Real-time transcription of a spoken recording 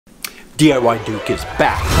DIY Duke is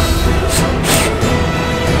back.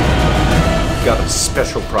 We've got a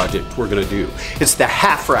special project we're gonna do. It's the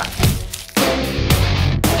half rack.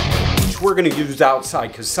 We're gonna use outside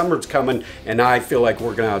because summer's coming and I feel like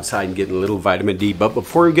working outside and getting a little vitamin D. But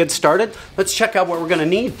before we get started, let's check out what we're gonna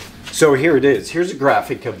need. So here it is. Here's a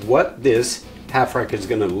graphic of what this half rack is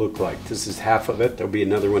gonna look like. This is half of it. There'll be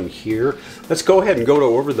another one here. Let's go ahead and go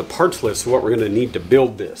over the parts list of what we're gonna need to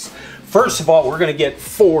build this. First of all, we're gonna get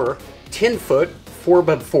 4 10-foot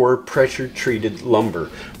 4x4 pressure treated lumber.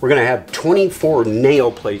 We're gonna have 24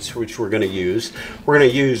 nail plates, which we're gonna use. We're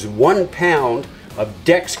gonna use 1 pound of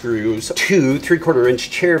deck screws, 2 3/4 inch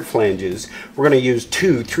chair flanges. We're going to use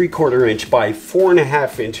 2 3/4 inch by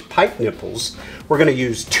 4.5 inch pipe nipples. We're going to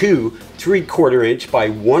use 2 3/4 inch by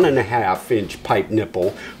 1.5 inch pipe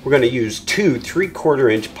nipple. We're going to use 2 3/4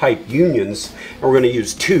 inch pipe unions, and we're going to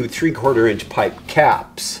use 2 3/4 inch pipe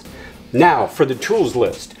caps. Now for the tools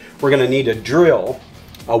list, we're going to need a drill,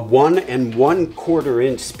 a 1 1/4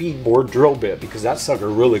 inch speed bore drill bit because that sucker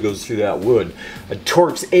really goes through that wood, a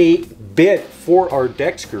Torx 8 bit for our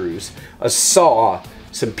deck screws, a saw,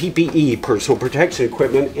 some PPE, personal protection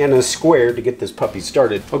equipment, and a square to get this puppy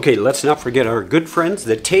started. Okay, let's not forget our good friends,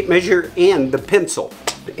 the tape measure and the pencil.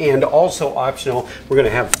 And also optional, we're gonna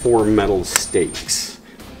have 4 metal stakes.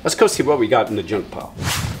 Let's go see what we got in the junk pile.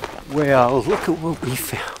 Well, look at what we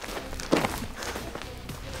found.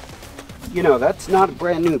 You know, that's not a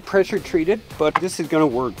brand new pressure treated, but this is gonna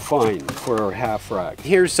work fine for our half rack.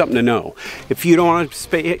 Here's something to know. If you don't want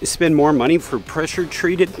to spend more money for pressure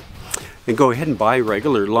treated, then go ahead and buy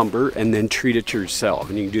regular lumber and then treat it yourself.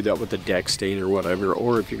 And you can do that with a deck stain or whatever.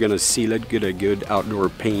 Or if you're gonna seal it, get a good outdoor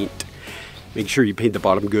paint. Make sure you paint the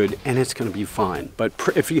bottom good and it's gonna be fine. But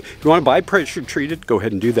if you wanna buy pressure treated, go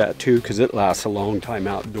ahead and do that too because it lasts a long time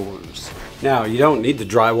outdoors. Now, you don't need the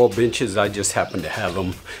drywall benches, I just happen to have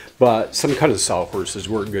them. But some kind of sawhorses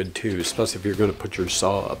work good too, especially if you're gonna put your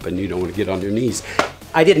saw up and you don't wanna get on your knees.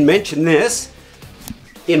 I didn't mention this.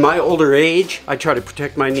 In my older age, I try to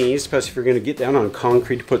protect my knees, especially if you're gonna get down on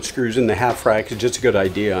concrete to put screws in the half rack. It's just a good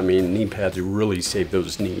idea. I mean, knee pads really save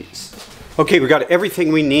those knees. Okay, we got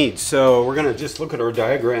everything we need. So we're gonna just look at our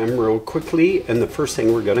diagram real quickly. And the first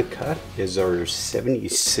thing we're gonna cut is our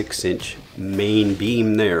 76 inch main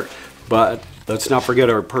beam there. But let's not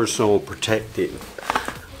forget our personal protective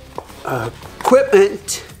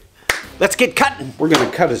equipment. Let's get cutting. We're gonna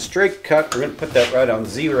cut a straight cut. We're gonna put that right on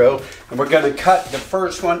 0. And we're gonna cut the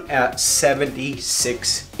first one at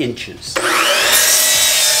 76 inches.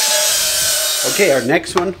 Okay, our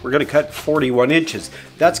next one, we're gonna cut 41 inches.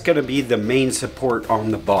 That's gonna be the main support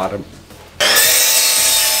on the bottom.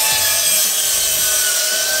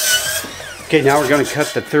 Okay, now we're gonna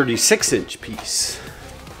cut the 36 inch piece.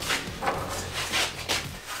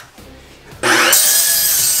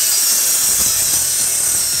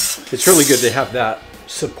 It's really good to have that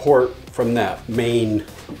support from that main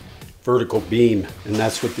vertical beam, and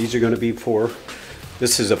that's what these are going to be for.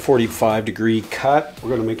 This is a 45-degree cut.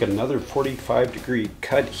 We're going to make another 45-degree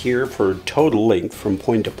cut here for a total length from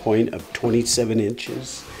point to point of 27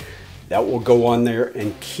 inches. That will go on there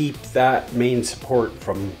and keep that main support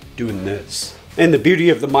from doing this. And the beauty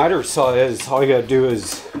of the miter saw is all you got to do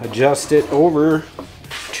is adjust it over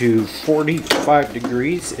to 45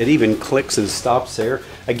 degrees. It even clicks and stops there.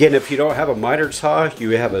 Again, if you don't have a miter saw,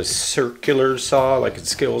 you have a circular saw like a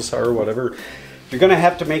skill saw or whatever, you're gonna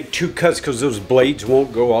have to make 2 cuts because those blades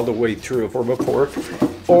won't go all the way through a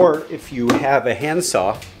 4x4. Or if you have a hand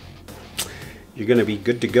saw, you're gonna be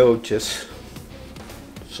good to go, just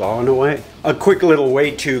sawing away. A quick little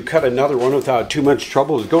way to cut another one without too much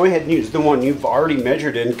trouble is go ahead and use the one you've already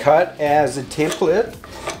measured and cut as a template.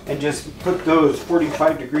 And just put those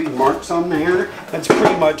 45-degree marks on there. That's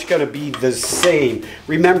pretty much going to be the same.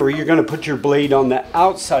 Remember, you're going to put your blade on the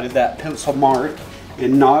outside of that pencil mark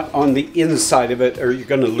and not on the inside of it, or you're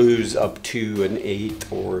going to lose up to an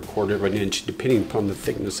 1/8 or 1/4 of an inch, depending upon the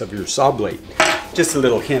thickness of your saw blade. Just a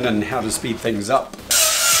little hint on how to speed things up.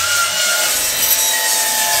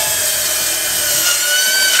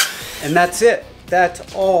 And that's it. That's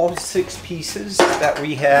all 6 pieces that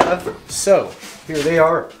we have. So here they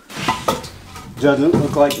are. Doesn't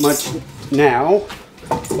look like much now,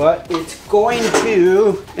 but it's going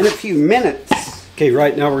to in a few minutes. Okay,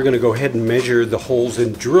 right now we're going to go ahead and measure the holes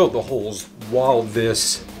and drill the holes while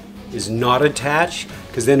this is not attached,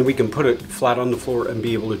 because then we can put it flat on the floor and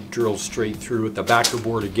be able to drill straight through with the backer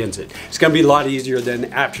board against it. It's going to be a lot easier than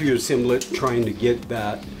after you assemble it, trying to get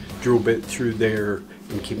that drill bit through there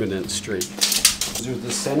and keeping it straight. These are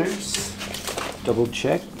the centers. Double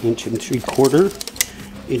check, 1 3/4,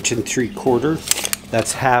 1 3/4,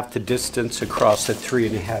 That's half the distance across the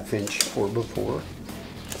 3.5 inch 4x4.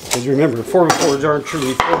 Because remember, 4x4s aren't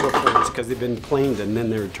truly 4x4s because they've been planed and then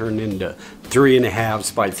they're turned into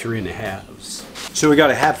 3.5s by 3.5s. So we got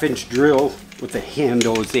a 1/2 inch drill with a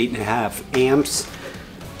handle. It's 8.5 amps.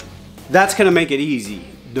 That's going to make it easy.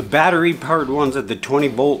 The battery powered ones at the 20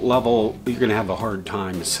 volt level, you're going to have a hard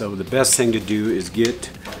time. So the best thing to do is get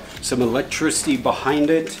some electricity behind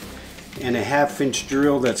it and a 1/2 inch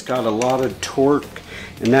drill that's got a lot of torque,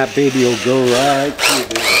 and that baby will go right through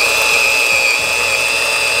there.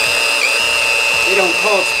 They don't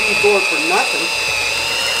call it speed bore for nothing.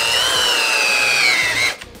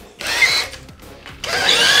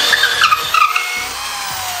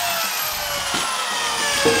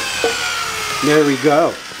 There we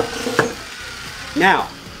go. Now,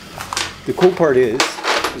 the cool part is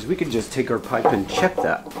we can just take our pipe and check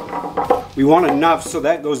that. We want enough so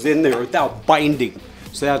that goes in there without binding.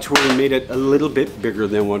 So that's where we made it a little bit bigger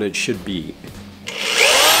than what it should be.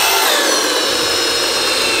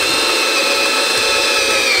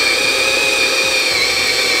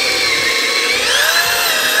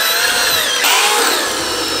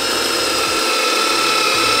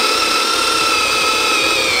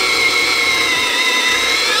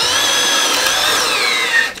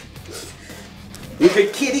 You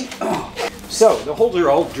good kitty? Oh. So the holes are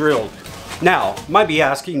all drilled. Now, you might be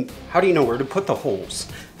asking, how do you know where to put the holes?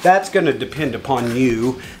 That's going to depend upon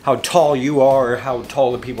you, how tall you are, how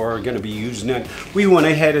tall the people are going to be using it. We went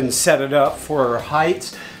ahead and set it up for our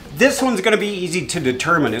heights. This one's going to be easy to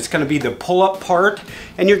determine. It's going to be the pull-up part,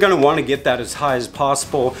 and you're going to want to get that as high as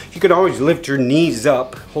possible. You can always lift your knees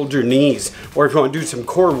up, hold your knees, or if you want to do some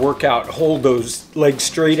core workout, hold those legs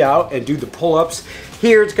straight out and do the pull-ups.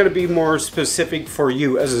 Here it's going to be more specific for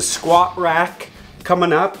you. As a squat rack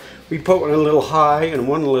coming up, we put one a little high and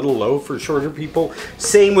one a little low for shorter people.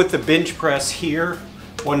 Same with the bench press here,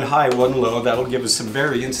 one high, one low. That'll give us some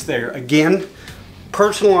variance there. Again,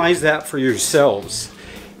 personalize that for yourselves,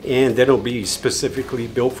 and that'll be specifically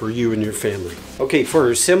built for you and your family. Okay, for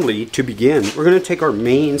our assembly to begin, we're going to take our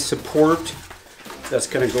main support that's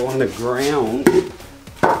going to go on the ground.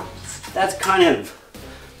 That's kind of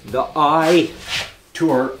the eye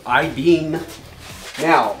to our I-beam.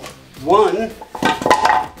 Now, one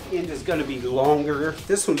end is going to be longer.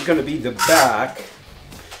 This one's going to be the back.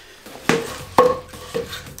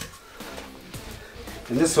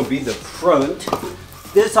 And this will be the front.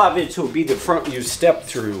 This obviously will be the front you step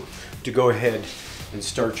through to go ahead and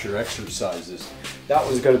start your exercises. That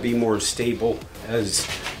one's going to be more stable as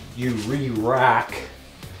you re-rack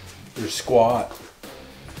your squat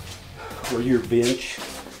or your bench.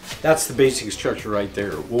 That's the basic structure right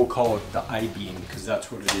there. We'll call it the I-beam because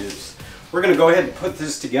that's what it is. We're going to go ahead and put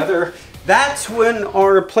this together. That's when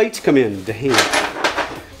our plates come in to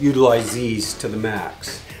hand. Utilize these to the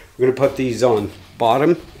max. We're going to put these on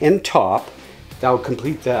bottom and top. That'll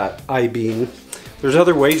complete that I-beam. There's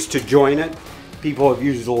other ways to join it. People have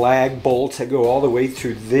used lag bolts that go all the way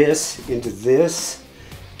through this into this,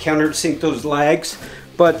 countersink those lags.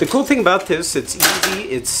 But the cool thing about this, it's easy,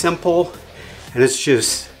 it's simple, and it's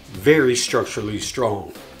just very structurally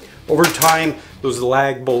strong. Over time, those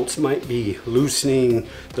lag bolts might be loosening,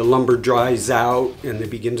 the lumber dries out, and they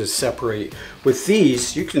begin to separate. With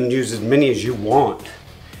these, you can use as many as you want,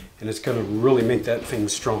 and it's going to really make that thing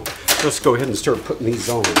strong. Let's go ahead and start putting these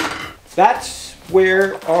on. That's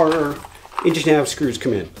where our 1.5 inch screws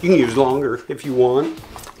come in. You can use longer if you want.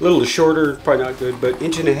 A little shorter, probably not good, but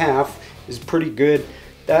 1.5 inch is pretty good.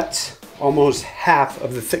 That's almost half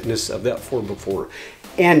of the thickness of that 4x4.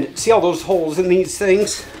 And see all those holes in these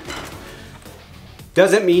things?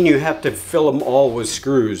 Doesn't mean you have to fill them all with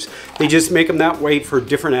screws. They just make them that way for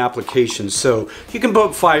different applications. So you can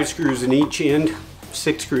put 5 screws in each end,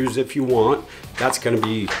 6 screws if you want. That's going to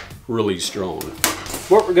be really strong.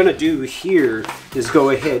 What we're going to do here is go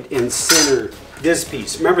ahead and center this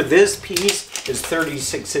piece. Remember, this piece is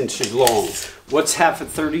 36 inches long. What's half of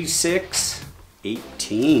 36?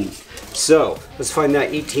 18. So let's find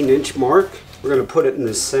that 18-inch mark. We're going to put it in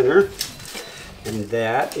the center, and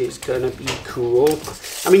that is going to be cool.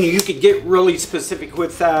 I mean, you could get really specific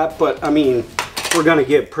with that, but I mean, we're going to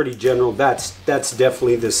get pretty general. That's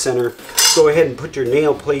definitely the center. Go ahead and put your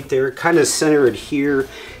nail plate there, kind of center it here.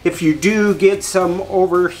 If you do get some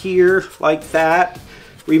over here like that,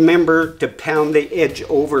 remember to pound the edge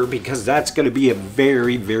over, because that's going to be a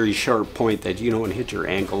very, very sharp point that you don't want to hit your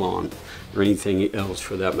ankle on or anything else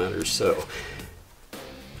for that matter. So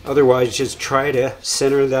otherwise, just try to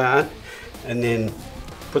center that and then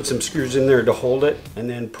put some screws in there to hold it, and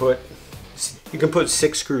then you can put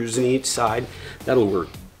 6 screws in each side. That'll work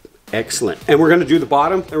Excellent. And we're gonna do the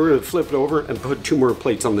bottom, and we're gonna flip it over and put 2 more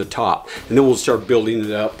plates on the top. And then we'll start building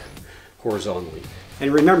it up horizontally.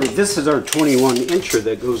 And remember, this is our 21 incher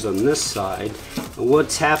that goes on this side. And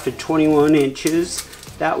what's half of 21 inches?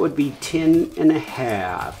 That would be 10 and a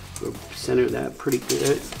half. We'll center that pretty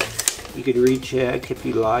good. You can recheck if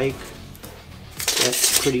you like.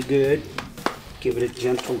 That's pretty good. Give it a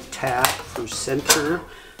gentle tap for center.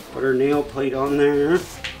 Put our nail plate on there.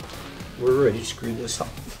 We're ready to screw this up.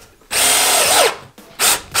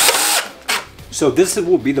 So this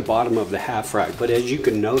will be the bottom of the half rack, but as you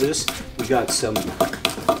can notice, we got some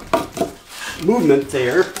movement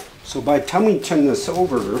there. So by the time we turn this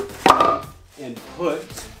over and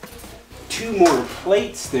put 2 more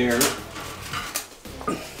plates there,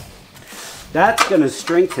 that's going to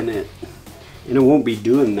strengthen it, and it won't be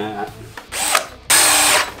doing that.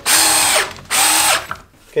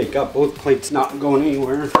 Okay, got both plates not going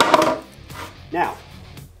anywhere. Now,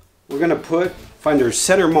 we're going to find our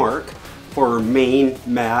center mark for our main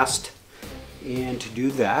mast, and to do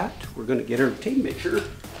that, we're going to get our tape measure.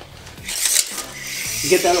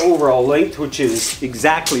 Get that overall length, which is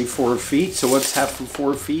exactly 4 feet. So what's half of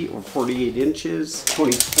 4 feet, or 48 inches?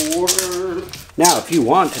 24. Now, if you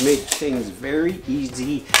want to make things very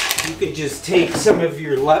easy, you could just take some of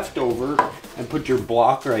your leftover and put your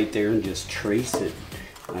block right there and just trace it.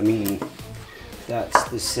 I mean, that's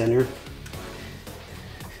the center.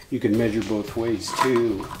 You can measure both ways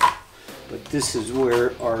too. But this is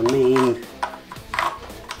where our main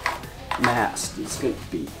mast is going to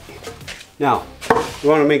be. Now, you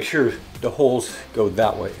want to make sure the holes go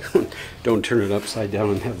that way. Don't turn it upside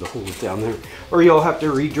down and have the holes down there, or you'll have to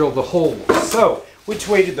re-drill the holes. So, which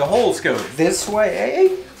way did the holes go? This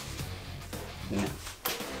way? No.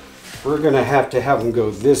 We're going to have them go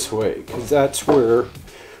this way, because that's where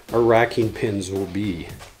our racking pins will be.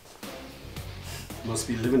 Must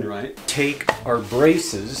be living right. Take our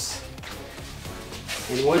braces,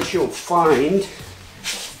 and what you'll find,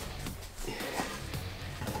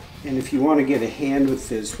 and if you want to get a hand with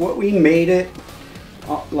this, what we made it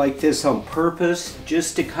like this on purpose,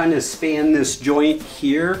 just to kind of span this joint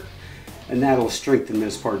here, and that'll strengthen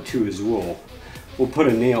this part too as well. We'll put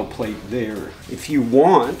a nail plate there. If you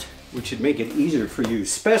want, which would make it easier for you,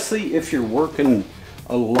 especially if you're working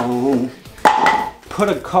alone, put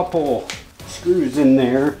a couple screws in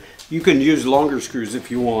there. You can use longer screws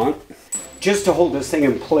if you want, just to hold this thing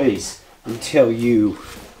in place until you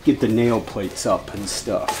get the nail plates up and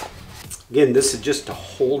stuff. Again, this is just to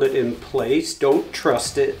hold it in place. Don't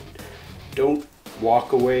trust it. Don't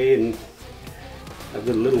walk away and have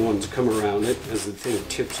the little ones come around it as the thing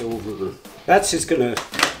tips over. That's just gonna,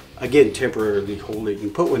 again, temporarily hold it. You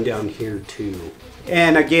can put one down here too.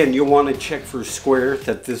 And again, you'll want to check for square,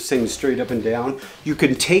 that this thing's straight up and down. You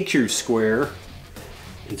can take your square,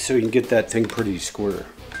 and so you can get that thing pretty square.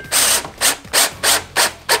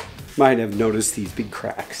 Might have noticed these big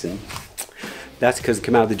cracks, and that's because it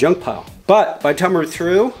came out of the junk pile. But by the time we're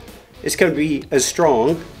through, it's going to be as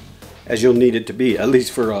strong as you'll need it to be, at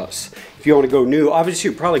least for us. If you want to go new, obviously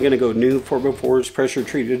you're probably going to go new 4x4s, pressure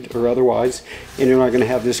treated or otherwise, and you're not going to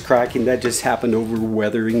have this cracking. That just happened over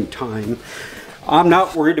weathering time. I'm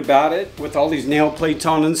not worried about it with all these nail plates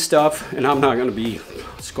on and stuff, and I'm not going to be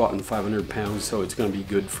squatting 500 pounds, so it's going to be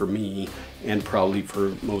good for me and probably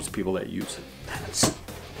for most people that use it.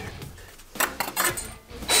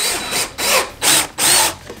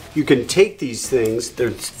 You can take these things, they're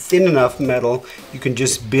thin enough metal, you can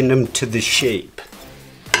just bend them to the shape.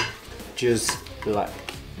 Just like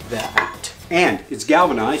that. And it's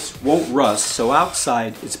galvanized, won't rust, so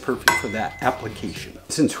outside it's perfect for that application.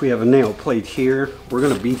 Since we have a nail plate here, we're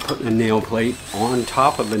going to be putting a nail plate on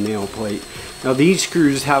top of the nail plate. Now these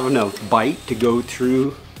screws have enough bite to go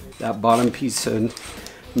through that bottom piece of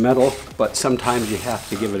metal, but sometimes you have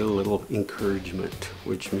to give it a little encouragement,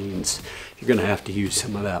 which means you're going to have to use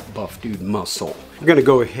some of that buff dude muscle. We're going to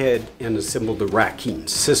go ahead and assemble the racking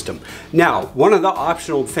system. Now, one of the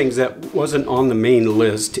optional things that wasn't on the main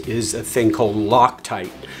list is a thing called Loctite.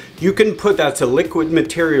 You can put, that's a liquid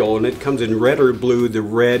material, and it comes in red or blue. The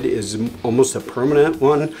red is almost a permanent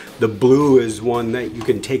one. The blue is one that you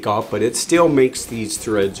can take off, but it still makes these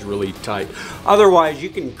threads really tight. Otherwise, you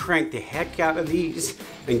can crank the heck out of these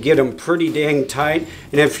and get them pretty dang tight.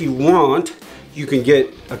 And if you want, you can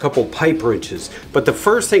get a couple pipe wrenches. But the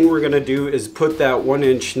first thing we're gonna do is put that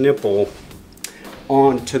 1-inch nipple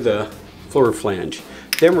onto the floor flange.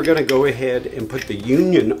 Then we're gonna go ahead and put the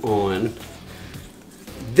union on.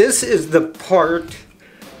 This is the part,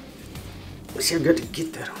 see, I've got to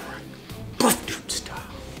get that on right, buff dude style.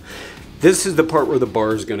 This is the part where the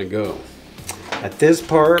bar is gonna go. At this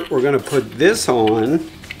part, we're gonna put this on,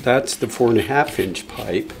 That's the 4.5 inch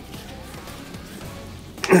pipe.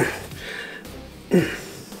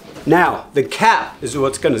 Now, the cap is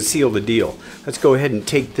what's going to seal the deal. Let's go ahead and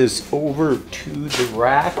take this over to the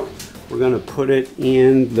rack. We're going to put it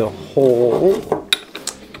in the hole.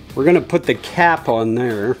 We're going to put the cap on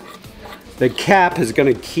there. The cap is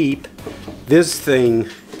going to keep this thing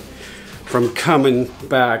from coming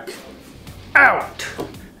back out.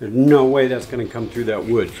 There's no way that's going to come through that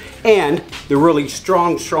wood. And the really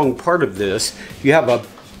strong part of this, you have a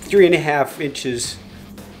 3.5 inches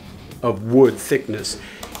of wood thickness.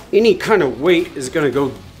 Any kind of weight is going to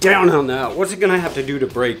go down on that. What's it going to have to do to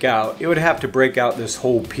break out? It would have to break out this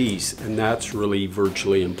whole piece, and that's really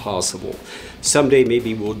virtually impossible. Someday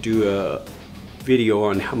maybe we'll do a video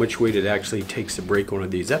on how much weight it actually takes to break one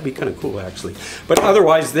of these. That'd be kind of cool, actually. But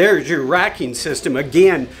otherwise, there's your racking system.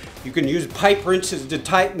 Again, you can use pipe wrenches to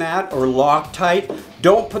tighten that, or Loctite.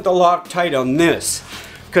 Don't put the Loctite on this,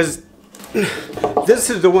 because this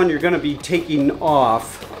is the one you're going to be taking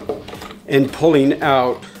off and pulling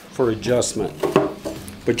out for adjustment.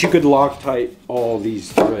 But you could Loctite all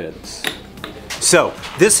these threads. So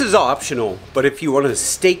this is optional, but if you want to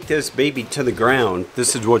stake this baby to the ground,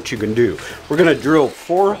 this is what you can do. We're going to drill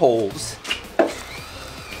 4 holes.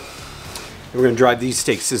 We're going to drive these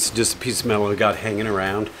stakes. This is just a piece of metal I got hanging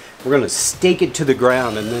around. We're going to stake it to the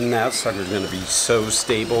ground, and then that sucker's going to be so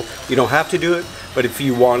stable. You don't have to do it, but if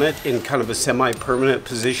you want it in kind of a semi-permanent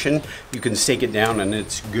position, you can stake it down and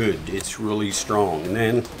it's good. It's really strong. And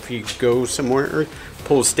then if you go somewhere,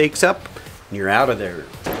 pull stakes up, and you're out of there.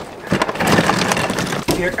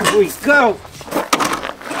 Here we go.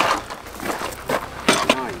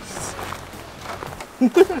 Nice.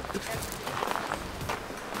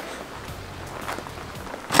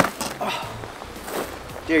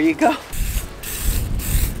 There you go.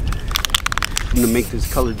 I'm gonna make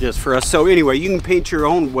this color just for us. So anyway, you can paint your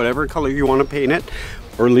own whatever color you want to paint it,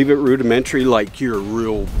 or leave it rudimentary like you're a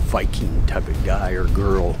real Viking type of guy or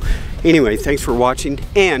girl. Anyway, thanks for watching,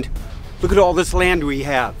 and look at all this land we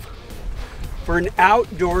have for an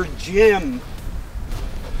outdoor gym.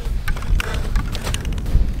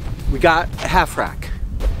 We got a half rack.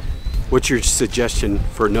 What's your suggestion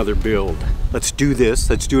for another build? Let's do this.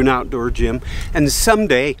 Let's do an outdoor gym. And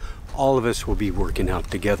someday, all of us will be working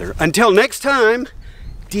out together. Until next time,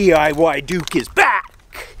 DIY Duke is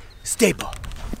back. Stable.